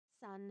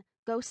sun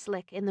go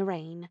slick in the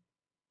rain.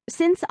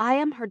 Since I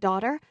am her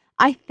daughter,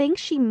 I think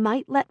she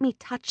might let me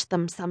touch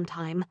them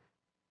sometime.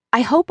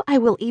 I hope I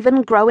will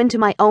even grow into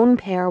my own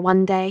pair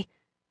one day.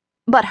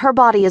 But her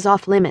body is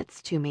off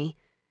limits to me.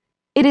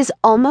 It is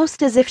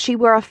almost as if she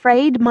were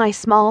afraid my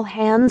small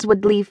hands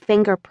would leave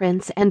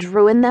fingerprints and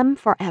ruin them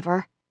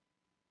forever.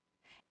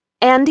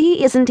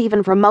 Andy isn't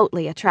even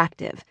remotely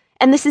attractive,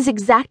 and this is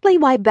exactly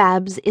why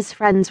Babs is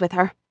friends with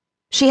her.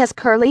 She has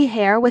curly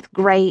hair with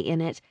gray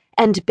in it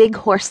and big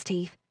horse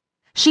teeth.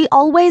 She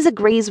always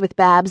agrees with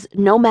Babs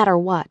no matter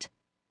what.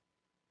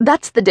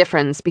 That's the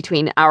difference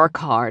between our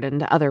card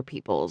and other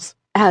people's,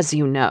 as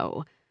you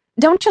know.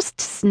 Don't just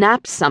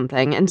snap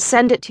something and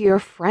send it to your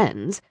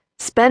friends.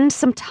 Spend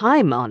some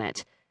time on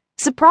it.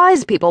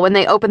 Surprise people when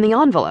they open the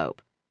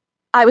envelope.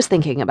 I was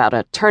thinking about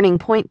a turning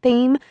point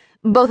theme,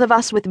 both of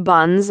us with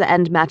buns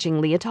and matching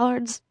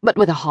leotards, but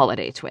with a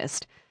holiday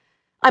twist.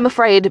 I'm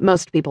afraid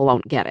most people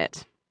won't get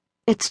it.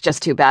 It's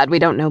just too bad we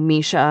don't know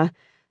Misha.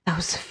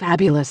 Those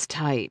fabulous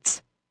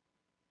tights.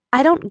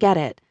 I don't get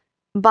it.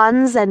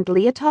 Buns and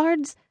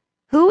leotards?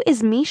 Who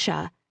is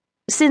Misha?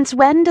 Since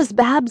when does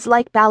Babs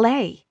like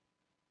ballet?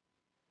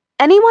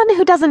 Anyone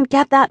who doesn't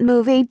get that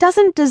movie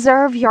doesn't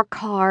deserve your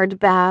card,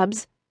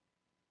 Babs.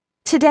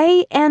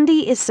 Today,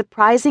 Andy is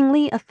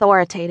surprisingly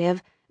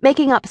authoritative,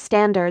 making up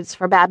standards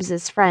for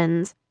Babs's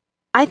friends.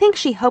 I think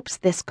she hopes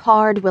this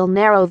card will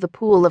narrow the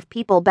pool of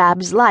people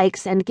Babs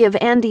likes and give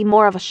Andy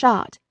more of a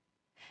shot.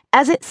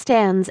 As it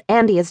stands,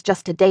 Andy is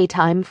just a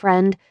daytime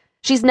friend.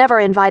 She's never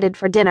invited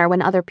for dinner when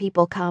other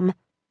people come.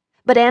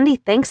 But Andy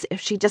thinks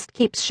if she just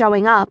keeps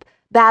showing up,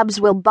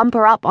 Babs will bump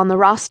her up on the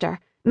roster,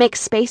 make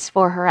space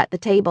for her at the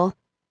table.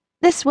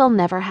 This will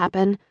never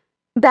happen.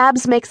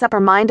 Babs makes up her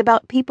mind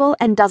about people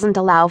and doesn't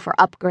allow for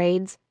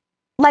upgrades.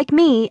 Like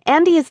me,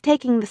 Andy is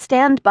taking the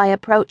standby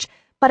approach,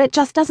 but it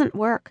just doesn't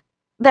work.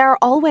 There are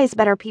always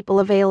better people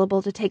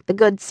available to take the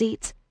good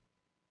seats.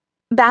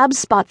 Babs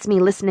spots me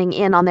listening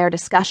in on their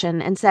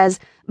discussion and says,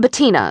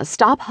 "Bettina,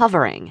 stop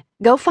hovering.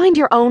 Go find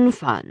your own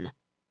fun."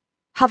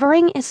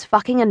 Hovering is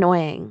fucking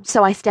annoying,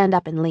 so I stand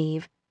up and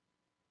leave.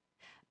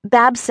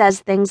 Babs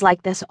says things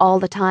like this all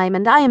the time,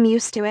 and I am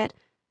used to it.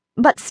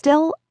 But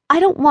still,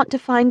 I don't want to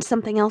find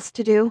something else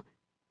to do.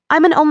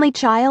 I'm an only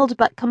child,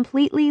 but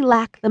completely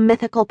lack the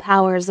mythical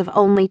powers of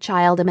only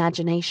child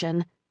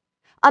imagination.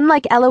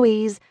 Unlike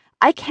Eloise,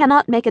 I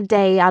cannot make a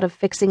day out of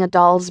fixing a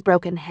doll's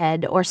broken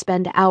head or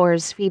spend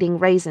hours feeding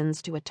raisins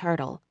to a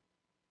turtle.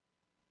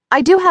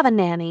 I do have a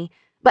nanny,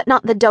 but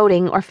not the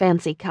doting or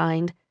fancy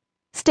kind.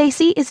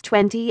 Stacy is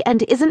 20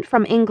 and isn't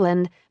from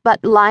England,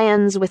 but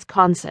Lyons,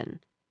 Wisconsin.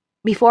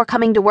 Before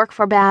coming to work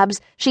for Babs,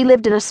 she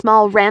lived in a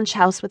small ranch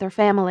house with her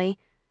family.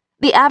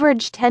 The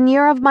average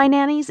tenure of my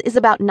nannies is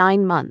about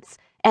 9 months,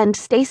 and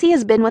Stacy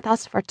has been with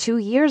us for 2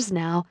 years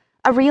now,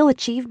 a real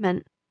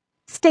achievement.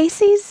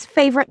 Stacy's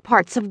favorite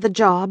parts of the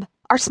job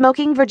are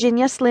smoking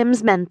Virginia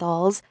Slims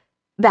menthols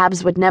 —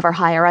 Babs would never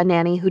hire a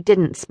nanny who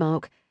didn't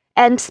smoke —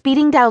 and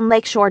speeding down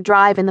Lakeshore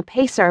Drive in the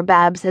pacer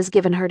Babs has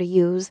given her to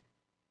use.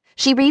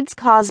 She reads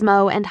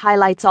Cosmo and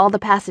highlights all the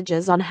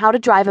passages on how to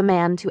drive a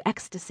man to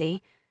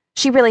ecstasy.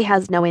 She really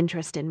has no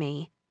interest in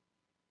me.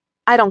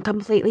 I don't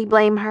completely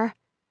blame her.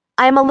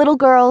 I am a little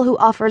girl who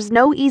offers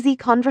no easy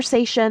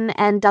conversation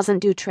and doesn't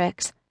do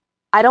tricks.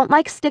 I don't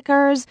like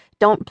stickers,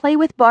 don't play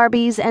with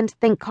Barbies, and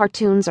think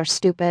cartoons are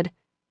stupid.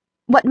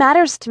 What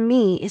matters to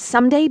me is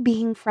someday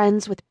being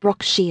friends with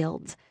Brooke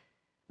Shields.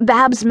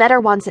 Babs met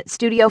her once at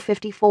Studio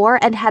 54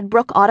 and had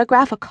Brooke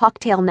autograph a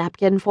cocktail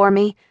napkin for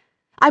me.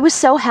 I was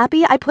so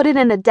happy I put it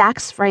in a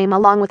Dax frame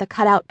along with a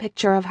cutout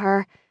picture of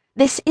her.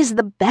 This is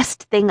the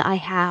best thing I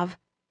have.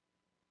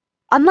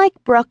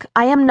 Unlike Brooke,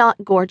 I am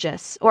not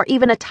gorgeous, or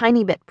even a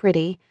tiny bit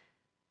pretty.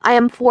 I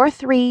am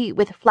 4'3"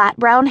 with flat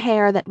brown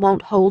hair that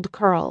won't hold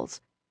curls.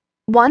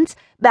 Once,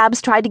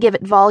 Babs tried to give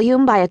it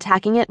volume by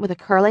attacking it with a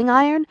curling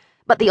iron,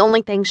 but the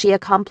only thing she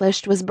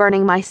accomplished was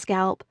burning my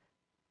scalp.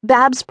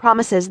 Babs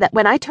promises that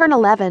when I turn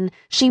 11,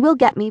 she will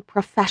get me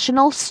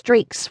professional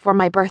streaks for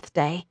my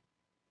birthday.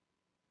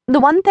 The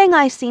one thing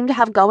I seem to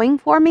have going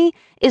for me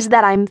is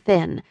that I'm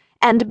thin,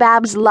 and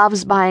Babs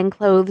loves buying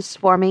clothes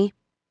for me.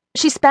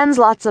 She spends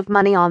lots of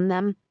money on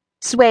them.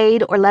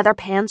 Suede or leather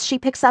pants she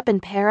picks up in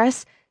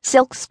Paris,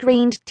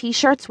 silk-screened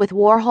t-shirts with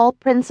Warhol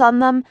prints on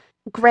them,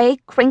 gray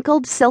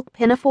crinkled silk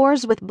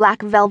pinafores with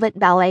black velvet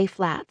ballet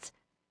flats.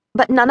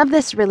 But none of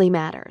this really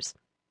matters.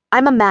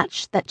 I'm a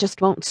match that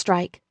just won't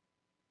strike.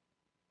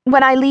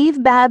 When I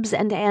leave Babs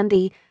and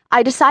Andy,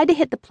 I decide to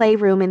hit the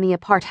playroom in the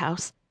apart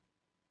house.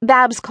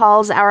 Babs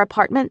calls our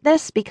apartment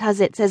this because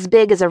it's as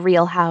big as a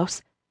real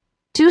house.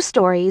 2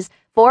 stories,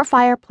 4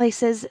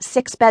 fireplaces,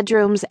 6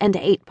 bedrooms, and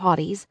 8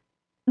 potties.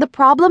 The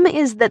problem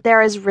is that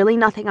there is really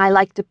nothing I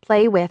like to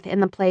play with in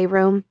the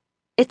playroom.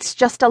 It's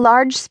just a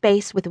large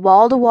space with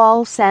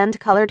wall-to-wall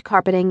sand-colored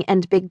carpeting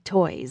and big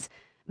toys,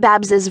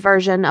 Babs's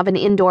version of an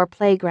indoor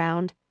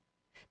playground.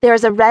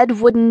 There's a red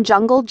wooden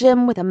jungle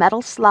gym with a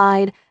metal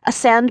slide, a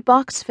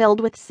sandbox filled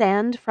with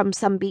sand from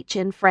some beach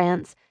in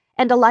France,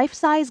 and a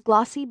life-size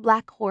glossy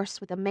black horse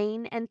with a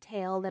mane and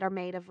tail that are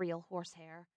made of real horsehair.